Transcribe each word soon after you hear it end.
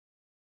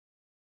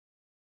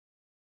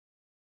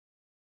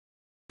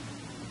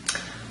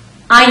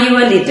Are you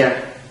a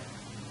leader?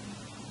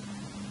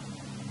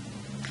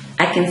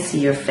 I can see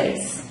your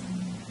face.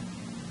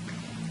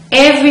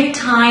 Every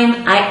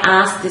time I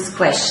ask this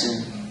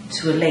question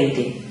to a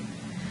lady,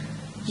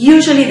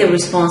 usually the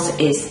response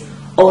is,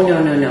 oh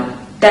no,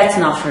 that's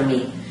not for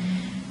me.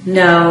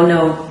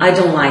 No, I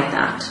don't like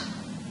that.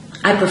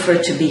 I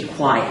prefer to be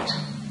quiet.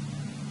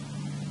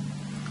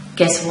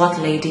 Guess what,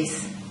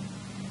 ladies?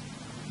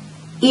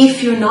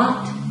 If you're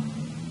not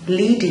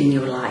leading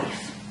your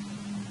life,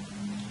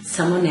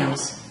 someone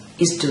else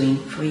is doing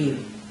for you.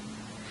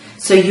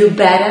 So you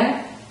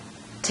better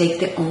take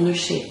the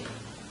ownership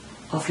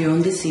of your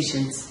own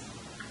decisions,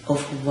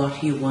 of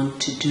what you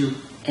want to do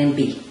and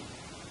be.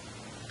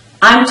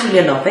 I'm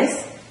Julia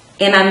Lopez,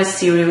 and I'm a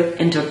serial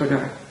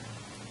entrepreneur.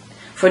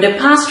 For the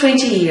past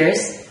 20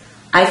 years,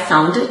 I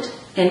founded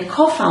and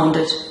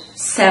co-founded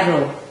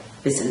several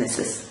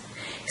businesses,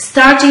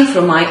 starting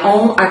from my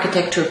own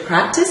architecture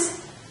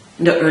practice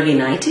in the early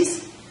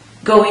 90s,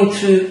 going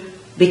through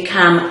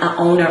become an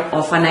owner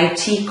of an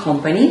IT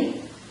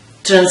company,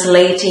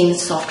 translating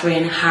software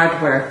and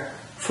hardware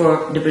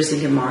for the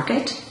Brazilian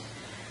market,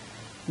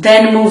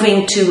 then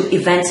moving to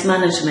events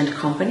management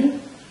company,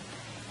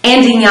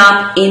 ending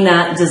up in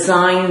a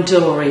design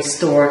jewelry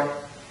store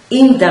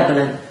in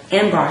Dublin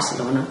and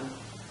Barcelona.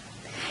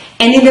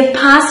 And in the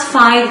past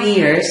 5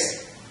 years,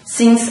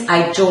 since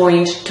I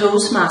joined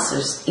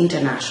Toastmasters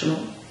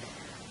International,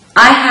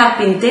 I have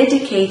been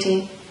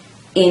dedicating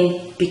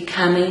in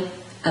becoming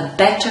a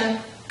better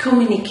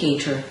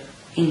communicator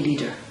and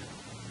leader.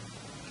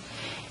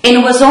 And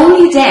it was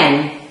only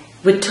then,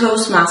 with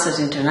Toastmasters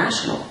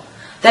International,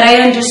 that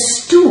I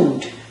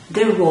understood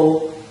the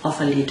role of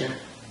a leader.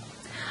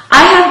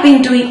 I have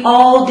been doing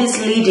all these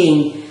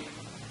leading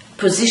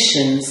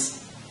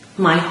positions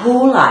my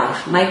whole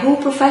life, my whole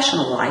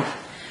professional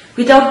life,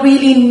 without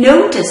really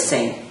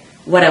noticing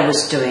what I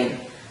was doing.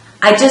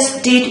 I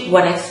just did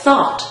what I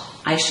thought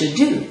I should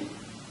do.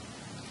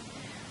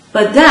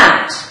 But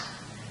that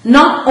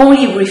not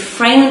only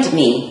refrained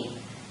me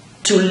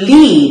to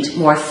lead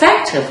more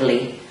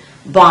effectively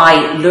by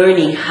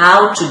learning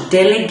how to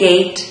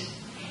delegate,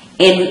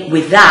 and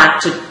with that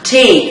to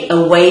take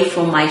away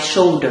from my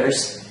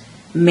shoulders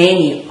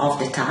many of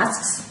the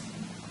tasks,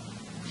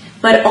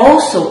 but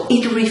also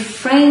it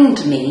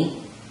refrained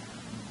me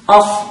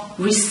of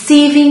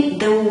receiving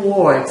the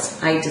rewards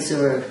I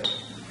deserved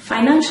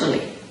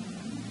financially,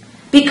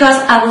 because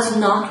I was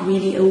not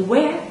really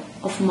aware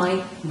of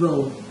my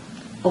role,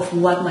 of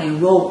what my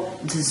role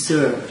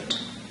deserved.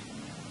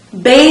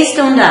 Based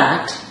on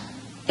that,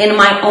 and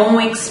my own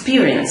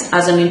experience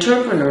as an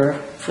entrepreneur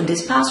for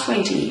these past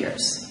 20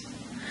 years,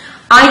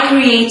 I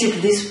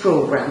created this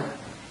program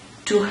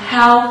to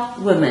help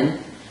women,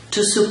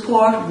 to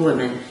support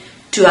women,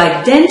 to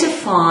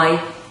identify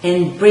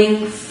and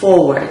bring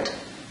forward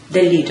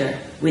the leader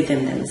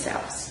within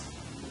themselves.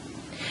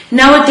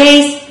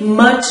 Nowadays,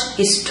 much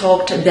is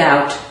talked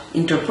about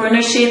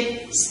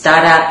entrepreneurship,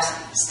 startups,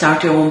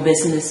 start your own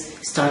business,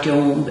 start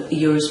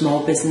your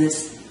small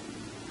business.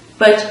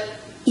 But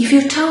if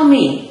you tell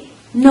me,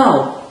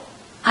 no,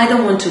 I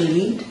don't want to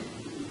lead,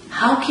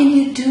 how can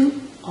you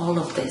do all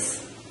of this?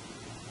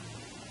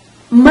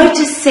 Much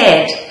is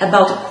said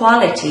about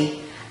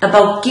equality,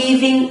 about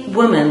giving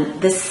women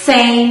the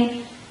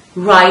same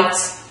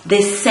rights,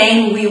 the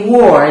same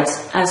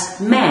rewards as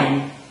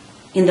men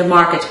in the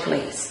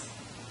marketplace.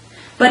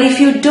 But if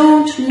you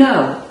don't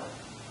know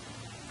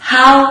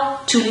how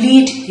to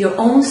lead your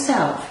own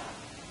self,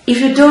 if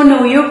you don't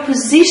know your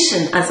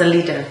position as a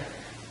leader,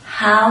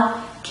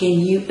 how can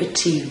you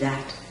achieve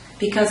that?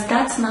 Because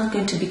that's not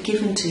going to be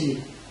given to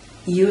you.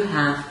 You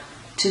have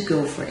to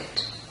go for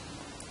it.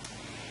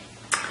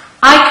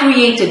 I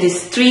created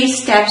this 3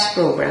 steps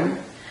program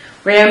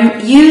where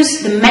I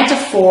use the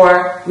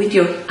metaphor with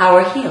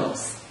our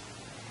heels.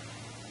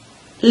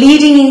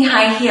 Leading in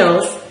high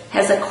heels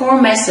has a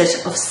core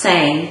message of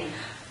saying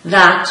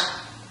that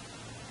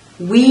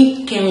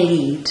we can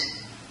lead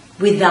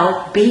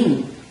without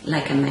being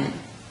like a man.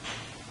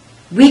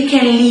 We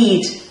can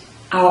lead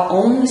our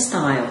own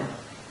style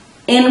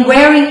and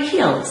wearing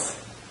heels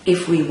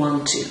if we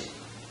want to.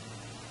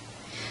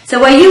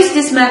 So I use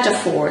these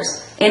metaphors,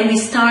 and we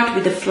start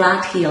with the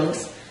flat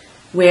heels,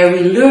 where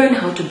we learn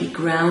how to be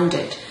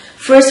grounded.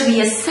 First,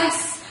 we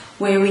assess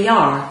where we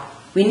are.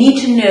 We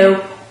need to know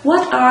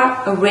what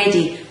are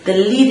already the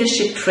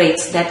leadership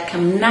traits that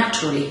come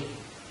naturally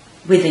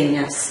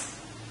within us.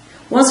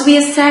 Once we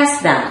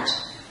assess that,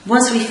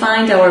 once we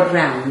find our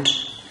ground,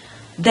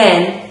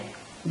 then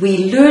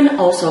we learn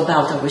also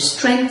about our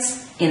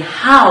strengths and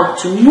how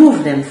to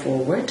move them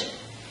forward,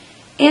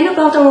 and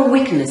about our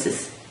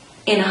weaknesses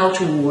and how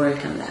to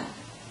work on them.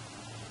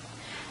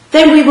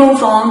 Then we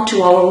move on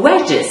to our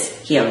wedges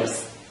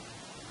heels,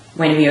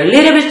 when we are a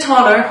little bit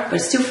taller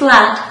but still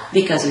flat,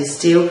 because we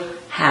still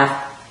have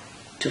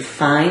to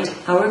find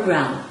our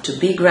ground, to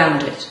be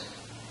grounded.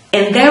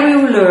 And there we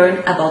will learn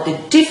about the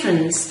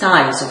different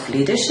styles of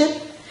leadership,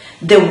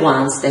 the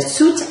ones that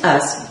suit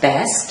us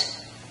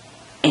best,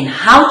 and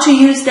how to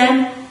use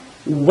them,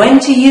 when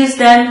to use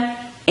them,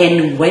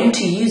 and when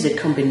to use a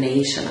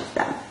combination of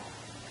them.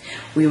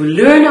 We will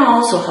learn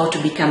also how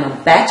to become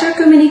a better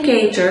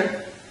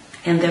communicator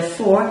and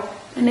therefore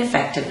an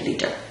effective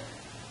leader.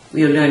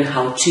 We will learn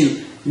how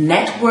to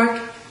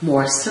network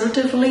more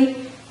assertively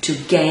to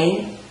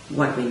gain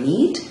what we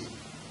need.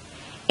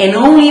 And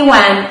only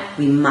when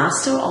we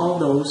master all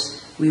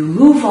those, we will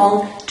move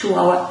on to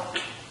our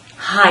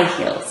high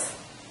heels.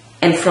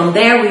 And from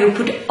there, we will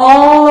put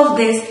all of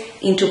this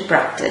into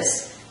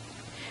practice.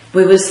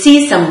 We will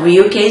see some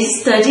real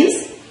case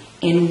studies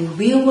and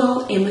we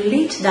will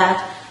emulate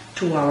that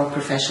to our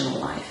professional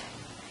life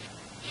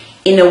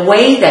in a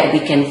way that we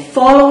can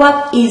follow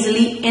up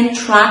easily and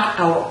track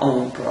our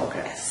own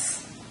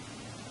progress.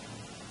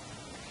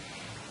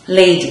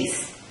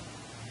 Ladies,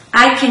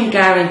 I can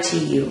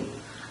guarantee you,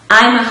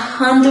 I'm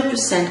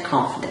 100%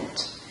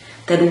 confident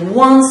that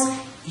once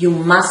you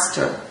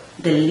master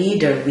the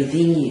leader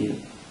within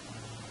you,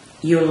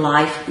 your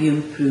life will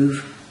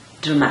improve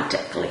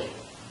dramatically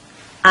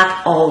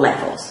at all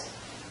levels,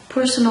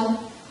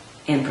 personal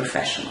and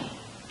professional.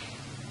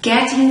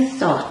 Getting in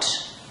touch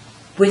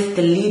with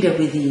the leader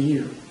within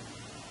you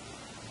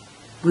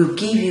will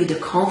give you the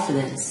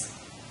confidence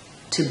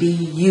to be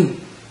you.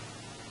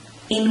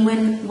 And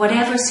when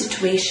whatever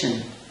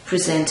situation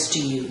presents to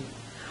you,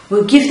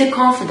 will give the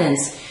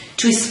confidence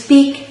to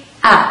speak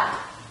up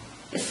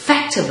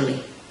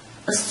effectively,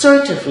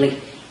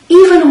 assertively,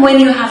 even when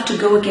you have to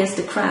go against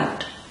the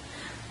crowd.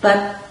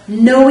 But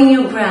knowing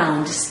your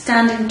ground,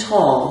 standing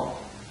tall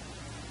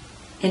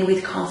and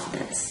with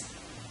confidence.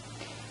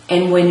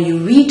 And when you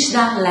reach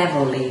that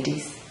level,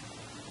 ladies,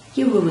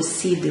 you will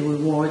receive the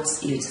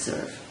rewards you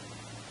deserve.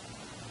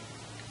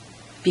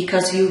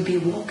 Because you'll be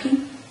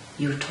walking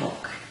your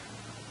talk.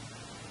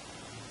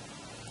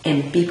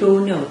 And people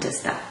will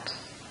notice that.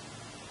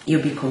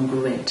 You'll be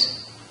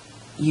congruent.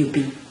 You'll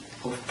be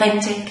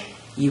authentic.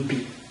 You'll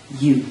be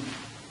you.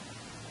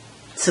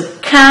 So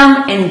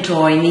come and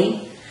join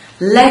me.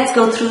 Let's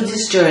go through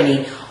this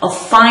journey of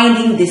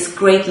finding this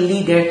great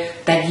leader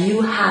that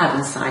you have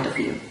inside of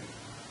you.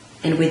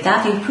 And with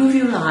that, improve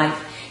your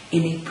life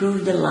and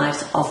improve the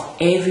lives of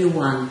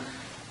everyone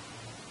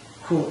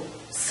who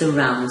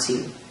surrounds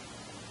you.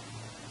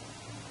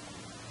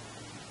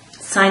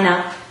 Sign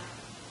up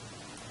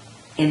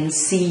and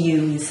see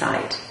you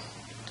inside.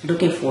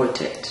 Looking forward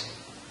to it.